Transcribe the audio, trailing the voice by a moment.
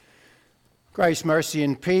Grace, mercy,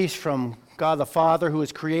 and peace from God the Father who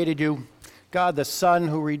has created you, God the Son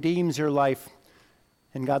who redeems your life,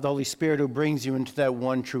 and God the Holy Spirit who brings you into that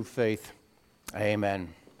one true faith.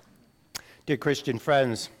 Amen. Dear Christian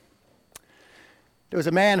friends, there was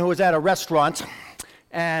a man who was at a restaurant,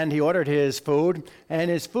 and he ordered his food,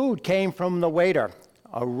 and his food came from the waiter,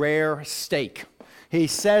 a rare steak. He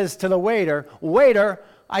says to the waiter, "Waiter,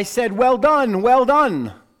 I said, well done, well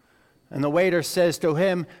done." And the waiter says to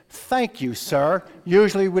him, "Thank you, sir.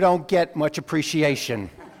 Usually we don't get much appreciation."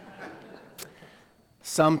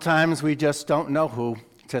 Sometimes we just don't know who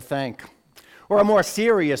to thank. Or a more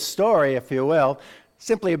serious story, if you will,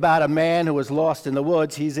 simply about a man who was lost in the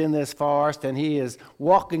woods. He's in this forest and he is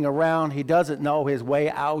walking around. He doesn't know his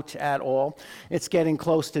way out at all. It's getting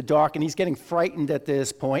close to dark and he's getting frightened at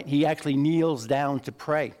this point. He actually kneels down to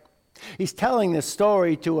pray. He's telling this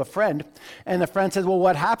story to a friend, and the friend says, "Well,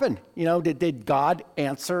 what happened? Did God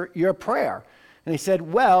answer your prayer?" And he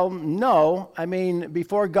said, "Well, no.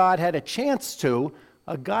 Before God had a chance to,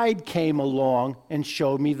 a guide came along and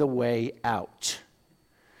showed me the way out."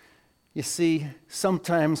 You see,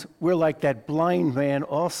 sometimes we're like that blind man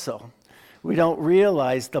also. We don't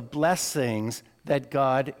realize the blessings that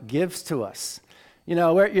God gives to us.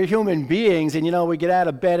 You're human beings, and we get out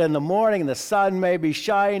of bed in the morning, and the sun may be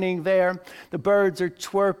shining there, the birds are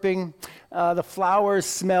chirping, the flowers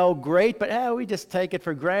smell great, but we just take it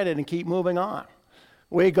for granted and keep moving on.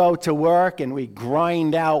 We go to work, and we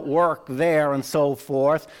grind out work there and so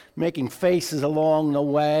forth, making faces along the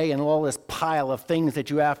way, and all this pile of things that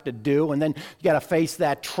you have to do, and then you got to face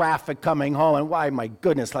that traffic coming home, and why, my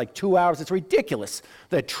goodness, like 2 hours, it's ridiculous,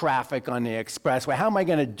 the traffic on the expressway. How am I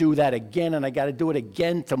going to do that again, and I got to do it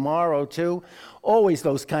again tomorrow too? Always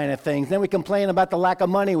those kind of things. Then we complain about the lack of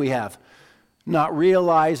money we have, not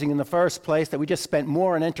realizing in the first place that we just spent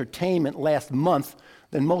more on entertainment last month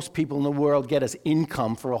than most people in the world get as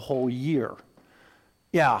income for a whole year.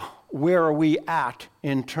 Yeah, where are we at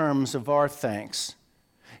in terms of our thanks?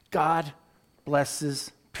 God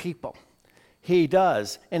blesses people. He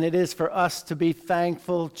does, and it is for us to be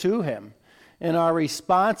thankful to him. And our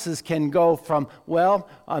responses can go from, well,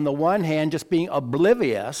 on the one hand, just being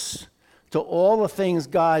oblivious to all the things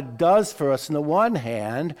God does for us on the one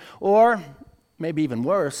hand, or maybe even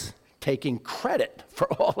worse, taking credit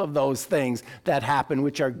for all of those things that happen,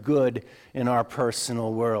 which are good in our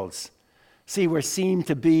personal worlds. See, we seem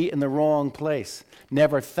to be in the wrong place,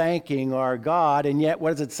 never thanking our God, and yet what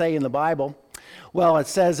does it say in the Bible? Well, it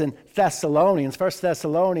says in Thessalonians, 1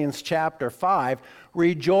 Thessalonians chapter 5,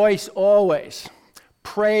 "Rejoice always,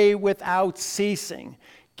 pray without ceasing,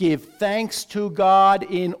 give thanks to God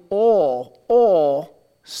in all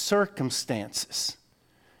circumstances."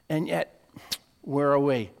 And yet, where are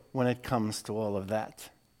we when it comes to all of that?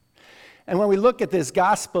 And when we look at this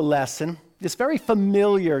gospel lesson, this very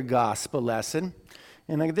familiar gospel lesson,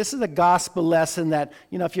 and this is a gospel lesson that,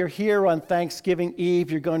 if you're here on Thanksgiving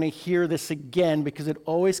Eve, you're going to hear this again because it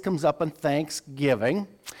always comes up on Thanksgiving.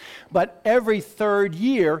 But every third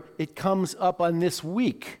year, it comes up on this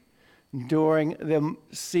week during the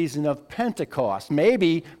season of Pentecost.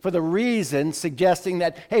 Maybe for the reason suggesting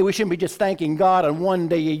that, hey, we shouldn't be just thanking God on one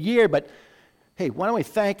day a year, but hey, why don't we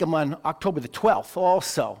thank him on October the 12th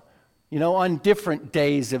also? On different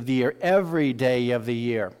days of the year, every day of the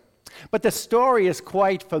year. But the story is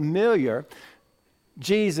quite familiar.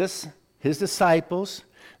 Jesus, his disciples,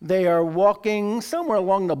 they are walking somewhere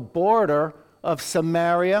along the border of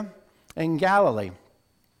Samaria and Galilee.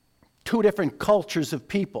 Two different cultures of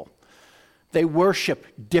people. They worship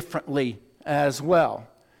differently as well.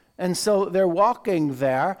 And so they're walking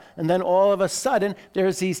there, and then all of a sudden,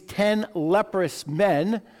 there's these 10 leprous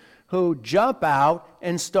men who jump out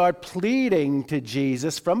and start pleading to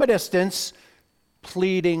Jesus from a distance,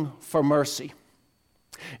 pleading for mercy.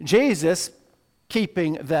 Jesus,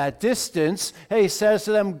 keeping that distance, he says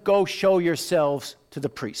to them, "Go show yourselves to the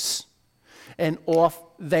priests." And off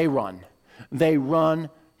they run. They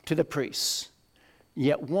run to the priests.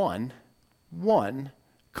 Yet one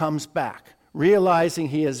comes back. Realizing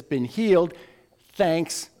he has been healed,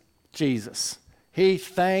 thanks Jesus. He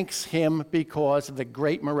thanks him because of the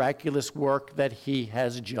great miraculous work that he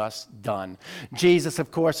has just done. Jesus,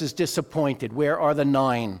 of course, is disappointed. Where are the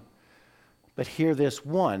 9? But here this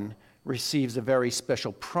one receives a very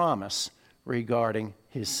special promise regarding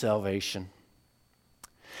his salvation.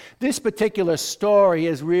 This particular story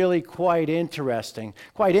is really quite interesting.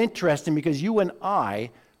 Quite interesting because you and I,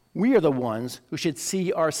 we are the ones who should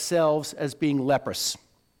see ourselves as being leprous.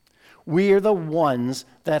 We are the ones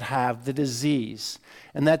that have the disease.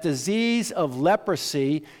 And that disease of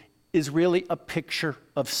leprosy is really a picture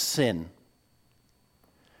of sin.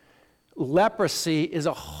 leprosy is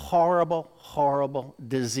a horrible, horrible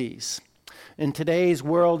disease. In today's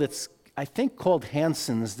world, it's, I think, called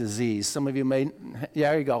Hansen's disease. Some of you may,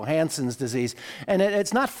 there you go, Hansen's disease. And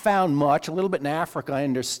it's not found much, a little bit in Africa, I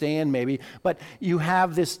understand maybe, but you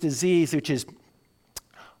have this disease which is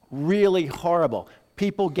really horrible.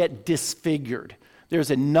 People get disfigured. There's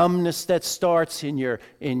a numbness that starts in your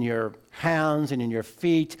hands and in your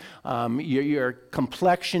feet. Your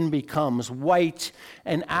complexion becomes white,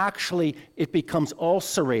 and actually it becomes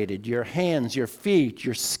ulcerated. Your hands, your feet,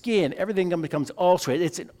 your skin, everything becomes ulcerated.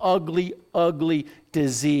 It's an ugly, ugly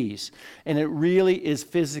disease. And it really is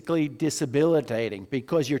physically debilitating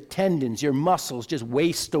because your tendons, your muscles just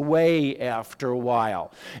waste away after a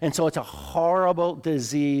while. And so it's a horrible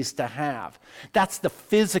disease to have. That's the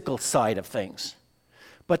physical side of things.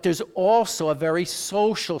 But there's also a very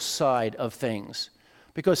social side of things,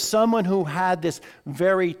 because someone who had this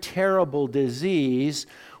very terrible disease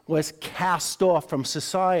was cast off from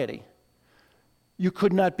society. You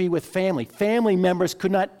could not be with family. Family members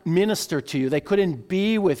could not minister to you. They couldn't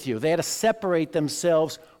be with you. They had to separate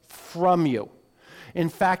themselves from you. In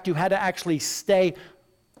fact, you had to actually stay,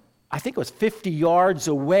 I think it was 50 yards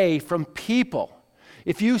away from people.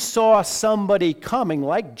 If you saw somebody coming,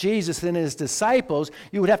 like Jesus and his disciples,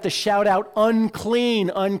 you would have to shout out, "Unclean,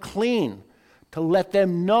 unclean," to let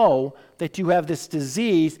them know that you have this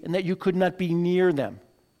disease and that you could not be near them.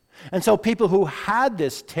 And so people who had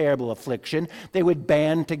this terrible affliction, they would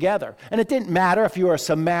band together. And it didn't matter if you were a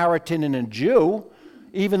Samaritan and a Jew,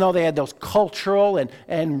 even though they had those cultural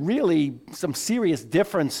and really some serious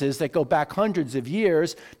differences that go back hundreds of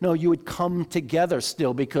years. No, you would come together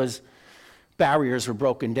still because barriers were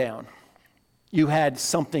broken down. You had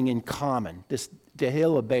something in common, this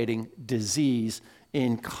debilitating disease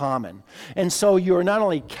in common. And so you were not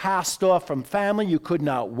only cast off from family, you could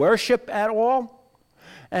not worship at all,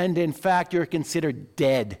 and in fact, you're considered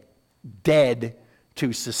dead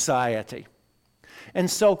to society.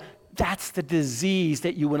 And so that's the disease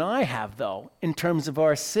that you and I have, though, in terms of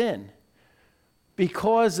our sin.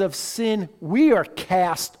 Because of sin, we are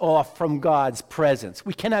cast off from God's presence.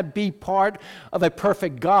 We cannot be part of a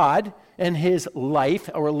perfect God and his life,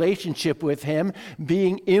 a relationship with him,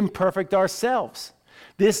 being imperfect ourselves.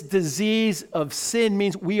 This disease of sin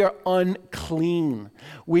means we are unclean.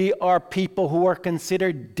 We are people who are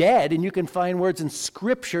considered dead, and you can find words in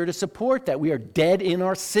Scripture to support that. We are dead in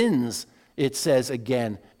our sins, it says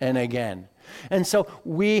again and again. And so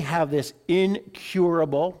we have this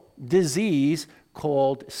incurable disease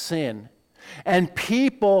called sin. And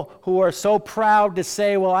people who are so proud to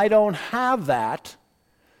say, well, I don't have that,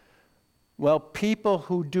 well, people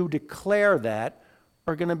who do declare that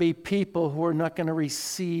are going to be people who are not going to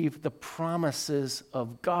receive the promises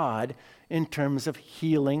of God in terms of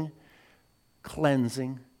healing,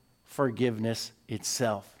 cleansing, forgiveness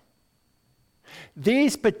itself.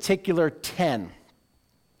 These particular 10,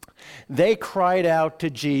 they cried out to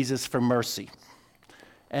Jesus for mercy.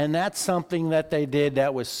 And that's something that they did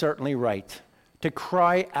that was certainly right, to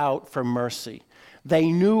cry out for mercy. They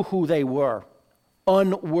knew who they were,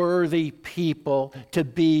 unworthy people to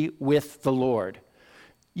be with the Lord.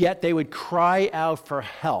 Yet they would cry out for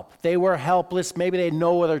help. They were helpless. Maybe they had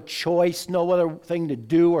no other choice, no other thing to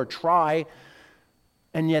do or try.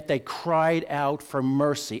 And yet they cried out for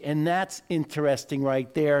mercy. And that's interesting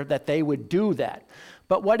right there, that they would do that.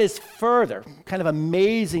 But what is further kind of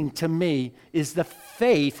amazing to me is the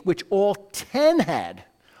faith which all 10 had.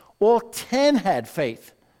 All 10 had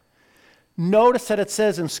faith. Notice that it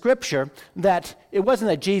says in Scripture that it wasn't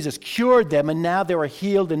that Jesus cured them and now they were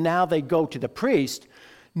healed and now they go to the priest.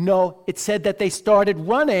 No, it said that they started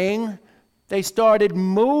running, they started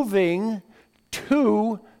moving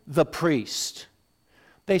to the priest.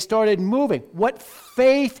 They started moving. What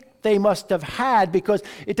faith they must have had, because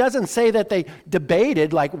it doesn't say that they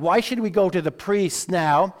debated, like, why should we go to the priest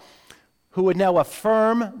now, who would now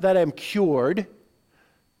affirm that I'm cured,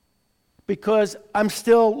 because I'm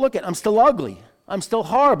still ugly. I'm still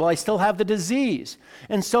horrible. I still have the disease.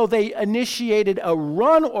 And so they initiated a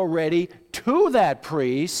run already to that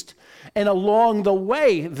priest, and along the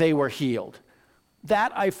way they were healed.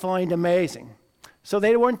 That I find amazing. So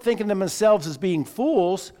they weren't thinking of themselves as being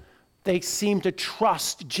fools. They seemed to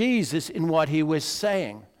trust Jesus in what he was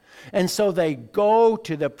saying. And so they go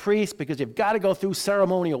to the priest because you've got to go through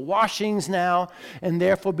ceremonial washings now and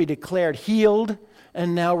therefore be declared healed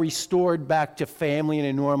and now restored back to family and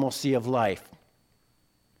a normalcy of life.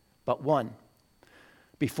 But one,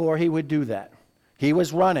 before he would do that, he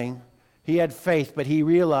was running, he had faith, but he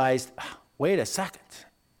realized, wait a second.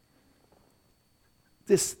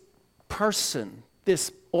 This person,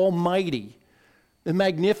 this Almighty, The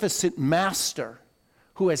magnificent master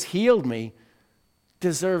who has healed me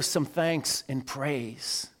deserves some thanks and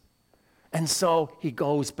praise. And so he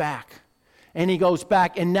goes back. And he goes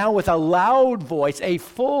back, and now with a loud voice, a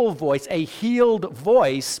full voice, a healed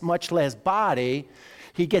voice, much less body,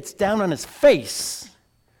 he gets down on his face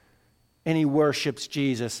and he worships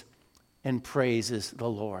Jesus and praises the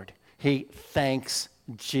Lord. He thanks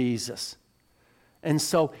Jesus. And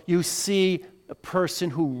so you see a person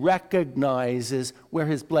who recognizes where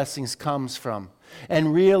his blessings comes from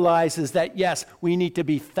and realizes that, yes, we need to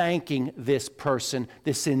be thanking this person,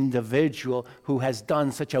 this individual who has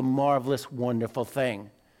done such a marvelous, wonderful thing.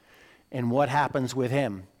 And what happens with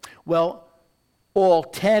him? Well, all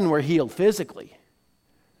 10 were healed physically,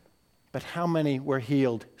 but how many were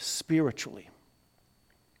healed spiritually?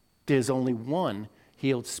 There's only one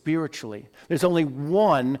healed spiritually. There's only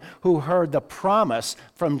one who heard the promise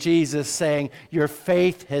from Jesus saying, your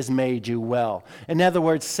faith has made you well. In other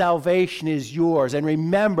words, salvation is yours. And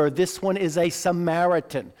remember, this one is a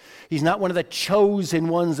Samaritan. He's not one of the chosen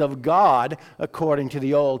ones of God, according to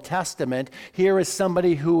the Old Testament. Here is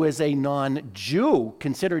somebody who is a non-Jew,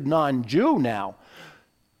 considered non-Jew now.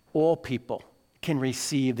 All people can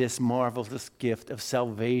receive this marvelous gift of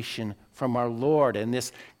salvation from our Lord, and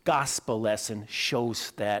this gospel lesson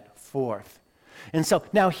shows that forth. And so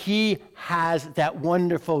now he has that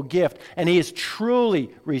wonderful gift, and he is truly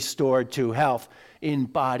restored to health in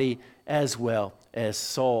body as well as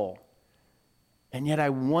soul. And yet I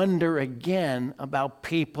wonder again about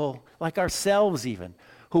people like ourselves even,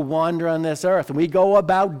 who wander on this earth, and we go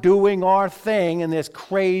about doing our thing in this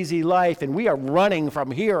crazy life, and we are running from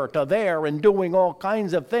here to there and doing all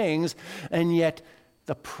kinds of things, and yet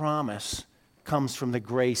the promise comes from the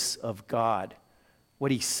grace of God, what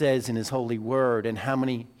he says in his holy word, and how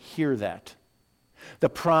many hear that? The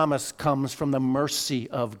promise comes from the mercy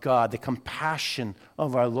of God, the compassion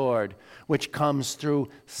of our Lord, which comes through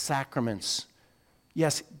sacraments.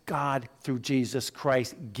 Yes, God, through Jesus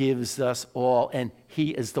Christ, gives us all, and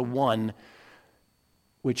he is the one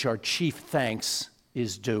which our chief thanks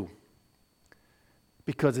is due.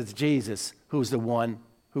 Because it's Jesus who's the one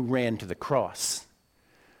who ran to the cross.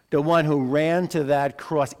 The one who ran to that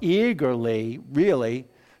cross eagerly, really,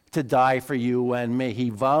 to die for you and me. He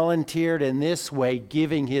volunteered in this way,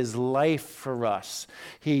 giving his life for us.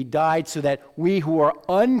 He died so that we who are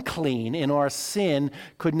unclean in our sin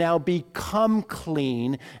could now become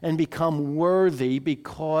clean and become worthy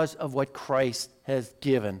because of what Christ has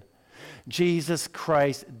given. Jesus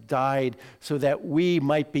Christ died so that we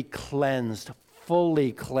might be cleansed,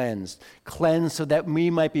 fully cleansed so that we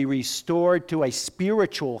might be restored to a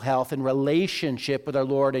spiritual health and relationship with our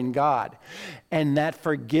Lord and God. And that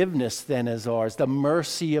forgiveness then is ours. The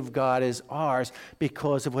mercy of God is ours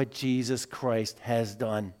because of what Jesus Christ has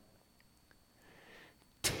done.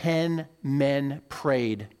 10 men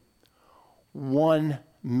prayed. 1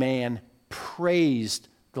 man praised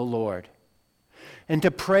the Lord. And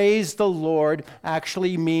to praise the Lord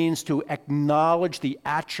actually means to acknowledge the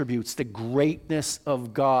attributes, the greatness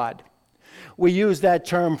of God. We use that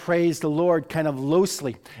term, praise the Lord, kind of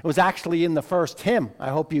loosely. It was actually in the first hymn. I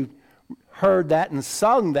hope you heard that and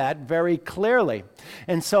sung that very clearly.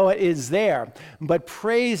 And so it is there. But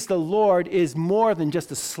praise the Lord is more than just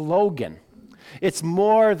a slogan. It's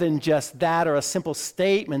more than just that or a simple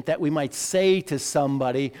statement that we might say to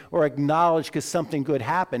somebody or acknowledge because something good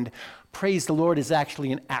happened. Praise the Lord is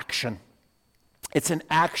actually an action. It's an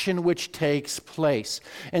action which takes place.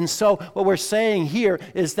 And so what we're saying here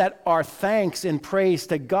is that our thanks and praise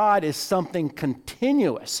to God is something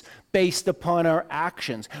continuous based upon our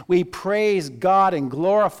actions. We praise God and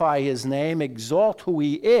glorify his name, exalt who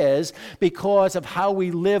he is because of how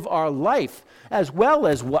we live our life as well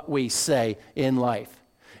as what we say in life.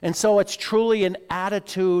 And so it's truly an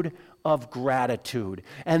attitude of gratitude.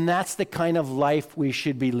 And that's the kind of life we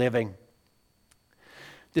should be living.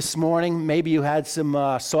 This morning, maybe you had some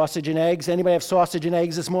sausage and eggs. Anybody have sausage and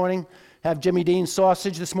eggs this morning? Have Jimmy Dean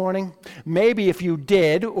sausage this morning? Maybe if you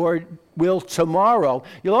did or will tomorrow,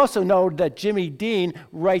 you'll also know that Jimmy Dean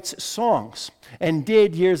writes songs and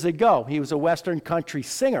did years ago. He was a Western country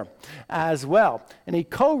singer as well. And he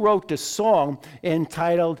co-wrote this song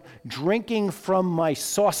entitled Drinking from My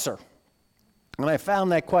Saucer. And I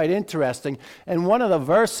found that quite interesting. And one of the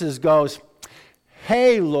verses goes,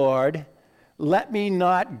 "Hey, Lord, let me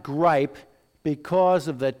not gripe because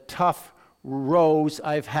of the tough rows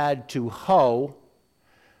I've had to hoe,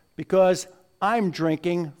 because I'm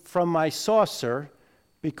drinking from my saucer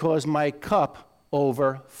because my cup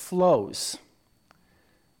overflows."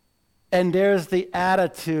 And there's the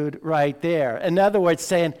attitude right there. In other words,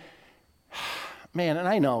 saying, man, and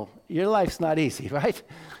I know, your life's not easy, right?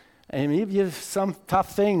 And you have some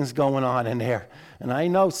tough things going on in there. And I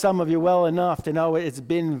know some of you well enough to know it's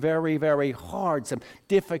been very, very hard, some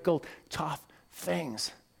difficult, tough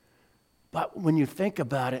things. But when you think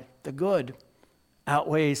about it, the good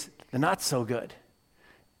outweighs the not so good.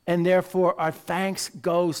 And therefore, our thanks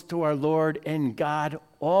goes to our Lord and God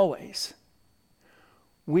always.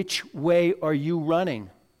 Which way are you running?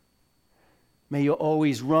 May you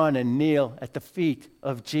always run and kneel at the feet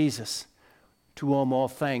of Jesus, to whom all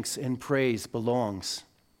thanks and praise belongs.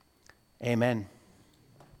 Amen.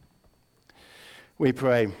 We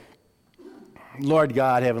pray. Lord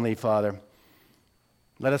God, Heavenly Father,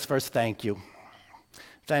 let us first thank you.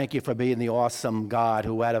 Thank you for being the awesome God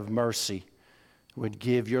who, out of mercy, would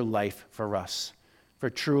give your life for us. For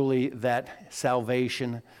truly that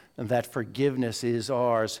salvation and that forgiveness is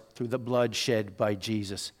ours through the blood shed by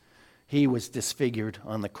Jesus. He was disfigured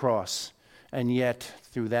on the cross. And yet,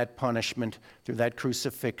 through that punishment, through that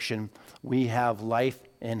crucifixion, we have life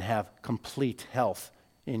and have complete health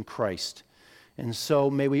in Christ. And so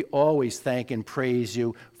may we always thank and praise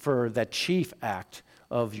you for that chief act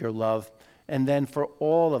of your love, and then for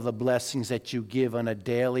all of the blessings that you give on a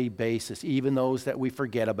daily basis, even those that we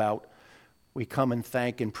forget about. We come and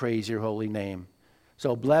thank and praise your holy name.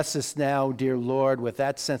 So bless us now, dear Lord, with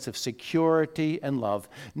that sense of security and love,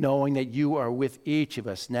 knowing that you are with each of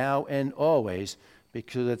us now and always,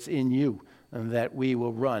 because it's in you and that we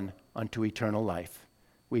will run unto eternal life.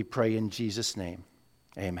 We pray in Jesus' name.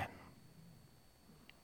 Amen.